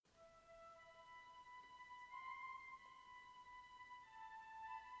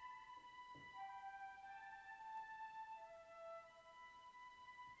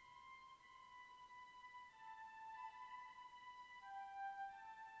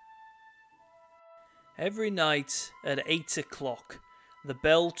Every night at 8 o'clock, the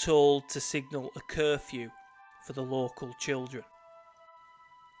bell tolled to signal a curfew for the local children.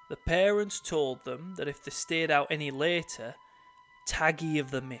 The parents told them that if they stayed out any later, Taggy of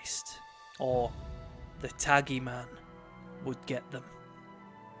the Mist, or the Taggy Man, would get them.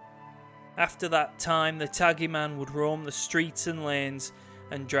 After that time, the Taggy Man would roam the streets and lanes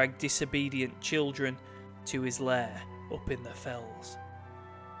and drag disobedient children to his lair up in the fells.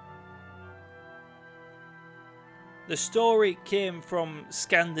 The story came from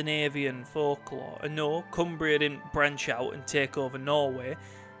Scandinavian folklore, and no, Cumbria didn't branch out and take over Norway,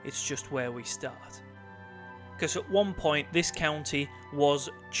 it's just where we start. Because at one point this county was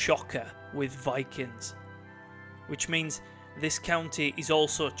chocker with Vikings, which means this county is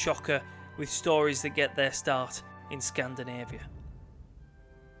also chocker with stories that get their start in Scandinavia.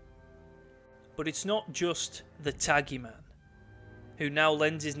 But it's not just the Taggy Man, who now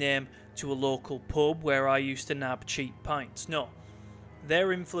lends his name to a local pub where I used to nab cheap pints. No,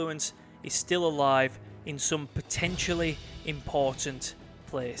 their influence is still alive in some potentially important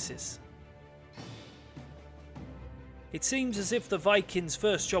places. It seems as if the Vikings'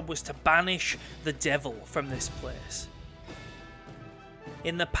 first job was to banish the devil from this place.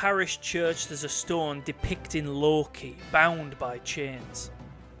 In the parish church there's a stone depicting Loki bound by chains.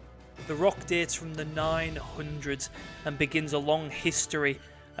 The rock dates from the 900s and begins a long history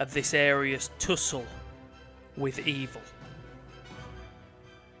of this area's tussle with evil.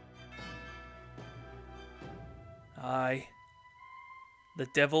 Aye, the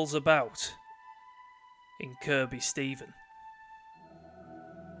devil's about in Kirby Stephen.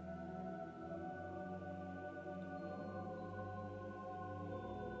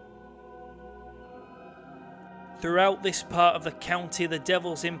 Throughout this part of the county, the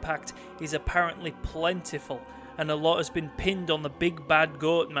devil's impact is apparently plentiful, and a lot has been pinned on the big bad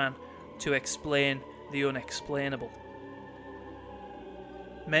goat man to explain the unexplainable.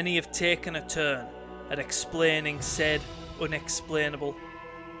 Many have taken a turn at explaining said unexplainable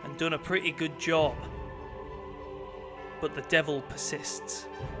and done a pretty good job, but the devil persists.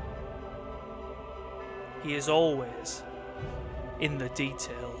 He is always in the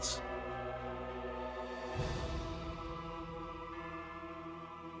details.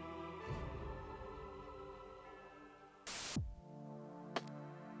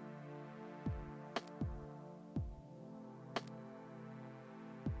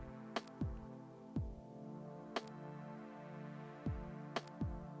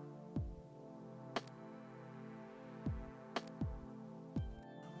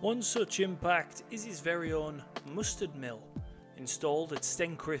 One such impact is his very own mustard mill, installed at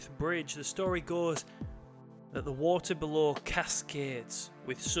Stencrith Bridge. The story goes that the water below cascades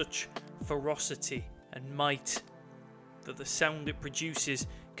with such ferocity and might that the sound it produces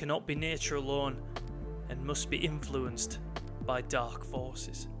cannot be nature alone and must be influenced by dark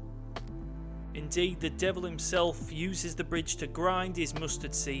forces. Indeed, the devil himself uses the bridge to grind his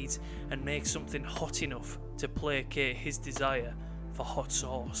mustard seeds and make something hot enough to placate his desire for hot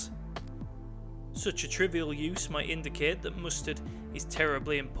sauce. Such a trivial use might indicate that mustard is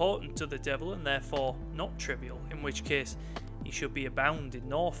terribly important to the devil and therefore not trivial, in which case he should be abound in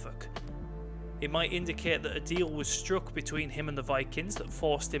Norfolk. It might indicate that a deal was struck between him and the Vikings that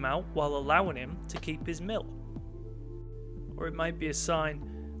forced him out while allowing him to keep his mill. Or it might be a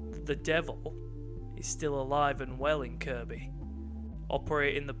sign that the devil is still alive and well in Kirby,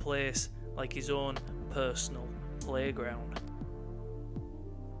 operating the place like his own personal playground.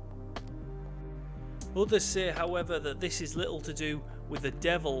 Others say, however, that this is little to do with the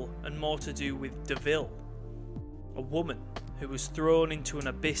devil and more to do with Deville, a woman who was thrown into an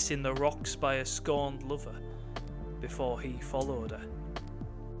abyss in the rocks by a scorned lover before he followed her.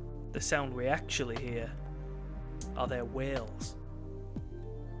 The sound we actually hear are their wails.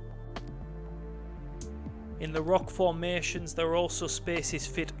 In the rock formations there are also spaces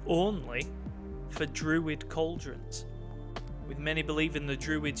fit only for druid cauldrons, with many believing the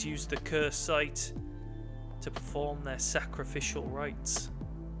druids used the cursed site to perform their sacrificial rites,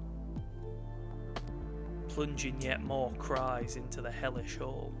 plunging yet more cries into the hellish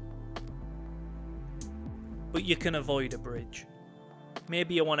hole. But you can avoid a bridge.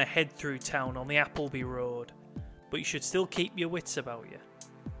 Maybe you want to head through town on the Appleby Road, but you should still keep your wits about you.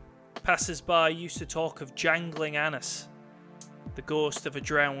 Passers-by used to talk of Jangling Annis, the ghost of a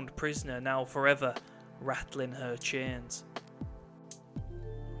drowned prisoner now forever rattling her chains.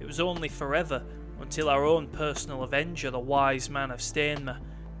 It was only forever until our own personal avenger, the wise man of Stainmer,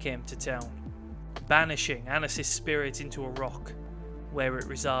 came to town, banishing Annis' spirit into a rock, where it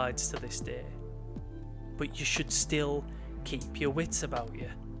resides to this day. But you should still keep your wits about you,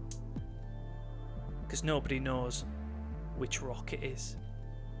 because nobody knows which rock it is.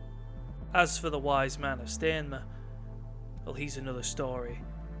 As for the wise man of Stainmer, well, he's another story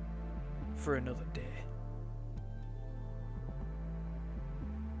for another day.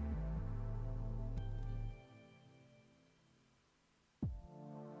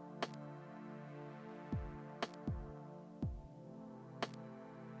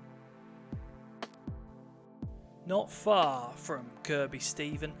 Not far from Kirkby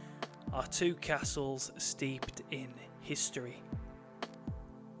Stephen are two castles steeped in history.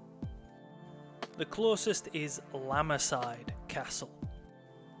 The closest is Lammerside Castle,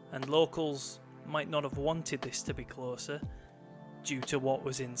 and locals might not have wanted this to be closer due to what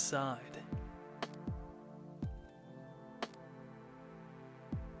was inside.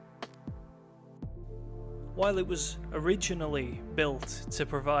 While it was originally built to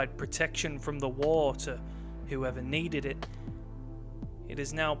provide protection from the war to whoever needed it, it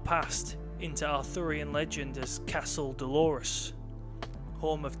has now passed into Arthurian legend as Castle Dolorous,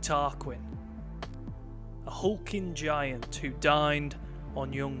 home of Tarquin, a hulking giant who dined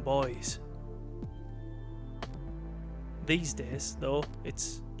on young boys. These days, though,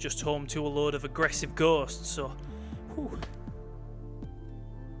 it's just home to a load of aggressive ghosts, so whew.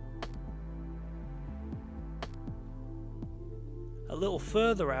 A little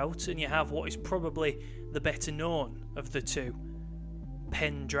further out and you have what is probably the better known of the two,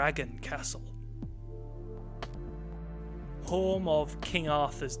 Pendragon Castle. Home of King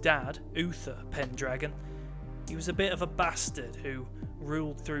Arthur's dad, Uther Pendragon. He was a bit of a bastard who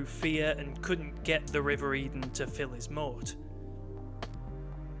ruled through fear and couldn't get the River Eden to fill his moat.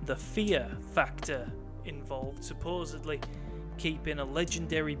 The fear factor involved supposedly keeping a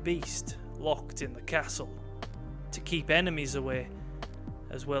legendary beast locked in the castle to keep enemies away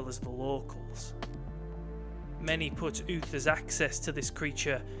as well as the locals. Many put Uther's access to this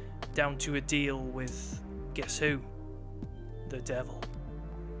creature down to a deal with, guess who? The devil.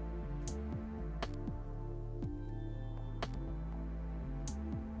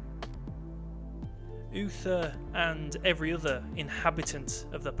 Uther and every other inhabitant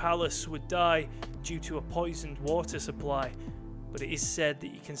of the palace would die due to a poisoned water supply, but it is said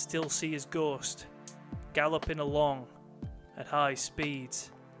that you can still see his ghost galloping along at high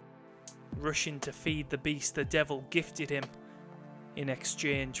speeds, rushing to feed the beast the devil gifted him in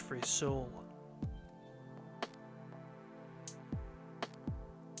exchange for his soul.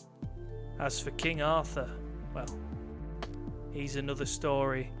 As for King Arthur, well, he's another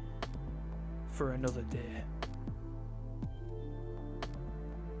story for another day.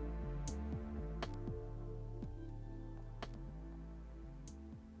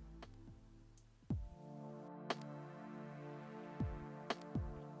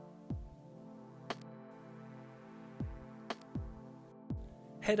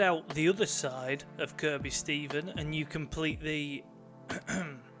 Head out the other side of Kirkby Stephen and you complete the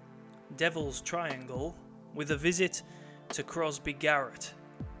Devil's Triangle with a visit to Crosby Garrett.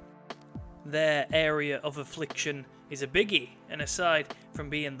 Their area of affliction is a biggie, and aside from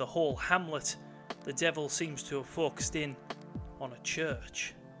being the whole hamlet, the devil seems to have focused in on a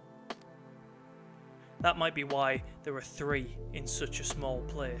church. That might be why there are three in such a small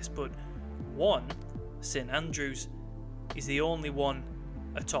place, but one, St Andrew's, is the only one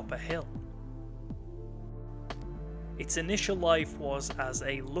atop a hill. Its initial life was as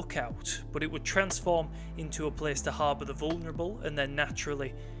a lookout, but it would transform into a place to harbour the vulnerable and then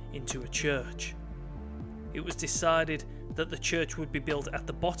naturally into a church. It was decided that the church would be built at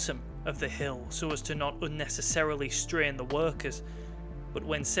the bottom of the hill so as to not unnecessarily strain the workers, but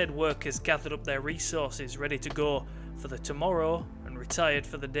when said workers gathered up their resources ready to go for the tomorrow and retired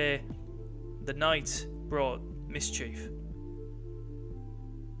for the day, the night brought mischief.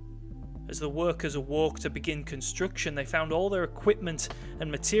 As the workers awoke to begin construction, they found all their equipment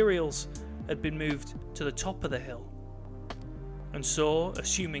and materials had been moved to the top of the hill. And so,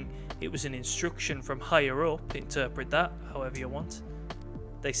 assuming it was an instruction from higher up, interpret that however you want,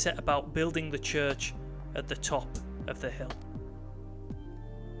 they set about building the church at the top of the hill.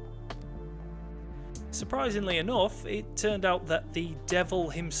 Surprisingly enough, it turned out that the devil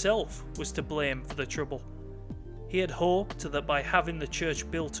himself was to blame for the trouble. He had hoped that by having the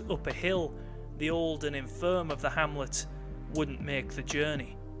church built up a hill, the old and infirm of the hamlet wouldn't make the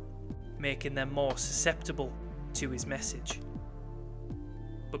journey, making them more susceptible to his message.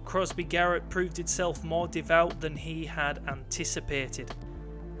 But Crosby Garrett proved itself more devout than he had anticipated,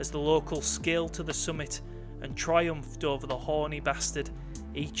 as the locals scaled to the summit and triumphed over the horny bastard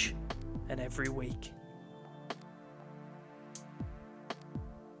each and every week.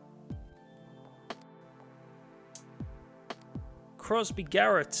 Crosby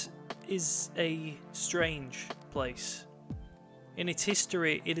Garrett is a strange place. In its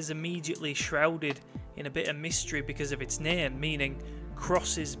history, it is immediately shrouded in a bit of mystery because of its name, meaning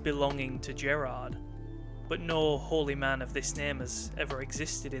crosses belonging to Gerard. But no holy man of this name has ever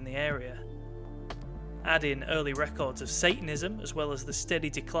existed in the area. Add in early records of Satanism, as well as the steady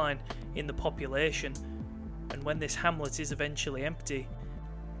decline in the population, and when this hamlet is eventually empty,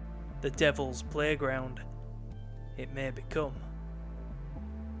 the devil's playground it may become.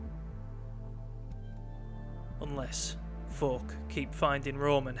 Unless folk keep finding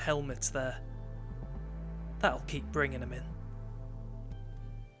Roman helmets there. That'll keep bringing them in.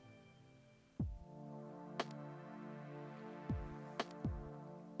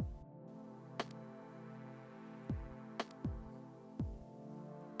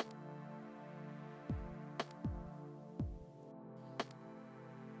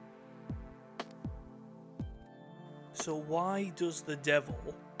 So why does the devil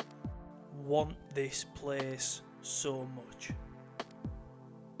want this place so much?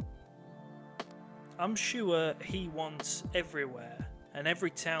 I'm sure he wants everywhere, and every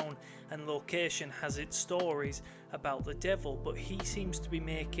town and location has its stories about the devil, but he seems to be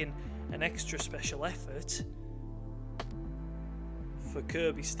making an extra special effort for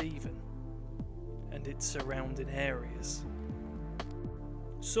Kirkby Stephen and its surrounding areas.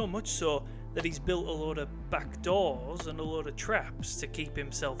 So much so that he's built a load of back doors and a load of traps to keep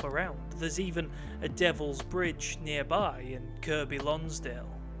himself around. There's even a Devil's Bridge nearby in Kirkby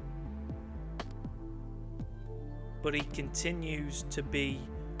Lonsdale. But he continues to be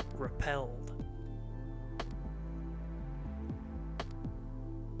repelled.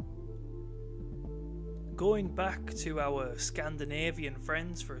 Going back to our Scandinavian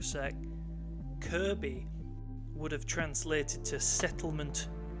friends for a sec, Kirkby would have translated to settlement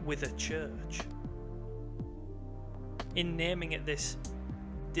with a church. In naming it this,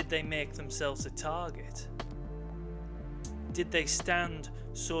 did they make themselves a target? Did they stand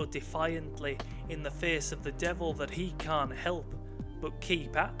so defiantly in the face of the devil that he can't help but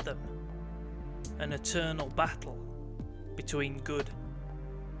keep at them? An eternal battle between good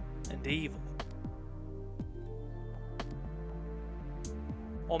and evil.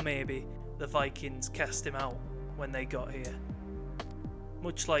 Or maybe the Vikings cast him out when they got here.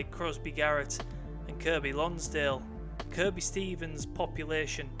 Much like Crosby Garrett and Kirkby Lonsdale, Kirkby Stephen's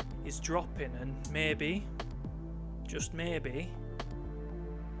population is dropping, and maybe, just maybe,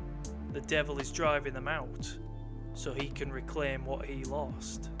 the devil is driving them out so he can reclaim what he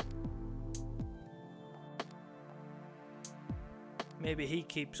lost. Maybe he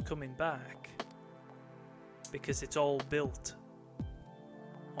keeps coming back because it's all built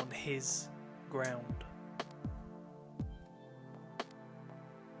on his ground.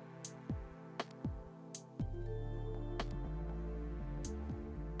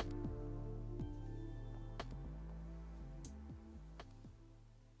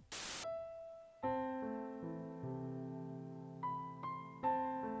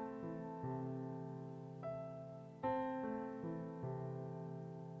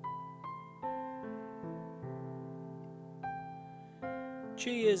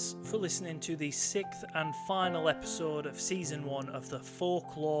 Cheers for listening to the 6th and final episode of Season 1 of the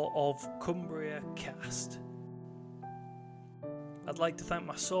Folklore of Cumbria cast. I'd like to thank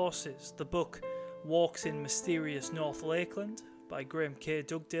my sources, the book Walks in Mysterious North Lakeland by Graham K.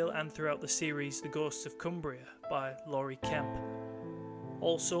 Dugdale, and throughout the series The Ghosts of Cumbria by Laurie Kemp.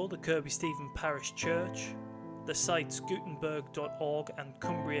 Also the Kirkby Stephen Parish Church, the sites gutenberg.org and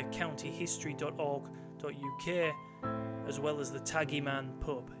cumbriacountyhistory.org.uk, as well as the Taggy Man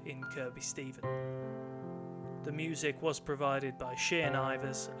pub in Kirkby Stephen. The music was provided by Shane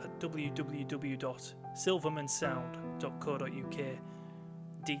Ivers at www.silvermansound.co.uk.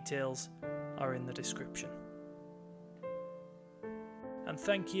 Details are in the description. And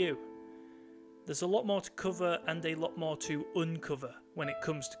thank you. There's a lot more to cover and a lot more to uncover when it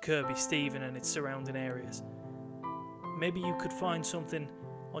comes to Kirkby Stephen and its surrounding areas. Maybe you could find something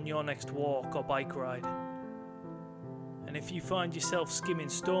on your next walk or bike ride. And if you find yourself skimming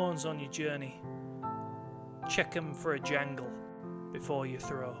stones on your journey, check them for a jangle before you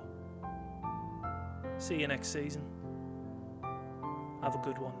throw. See you next season. Have a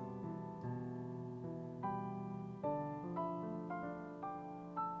good one.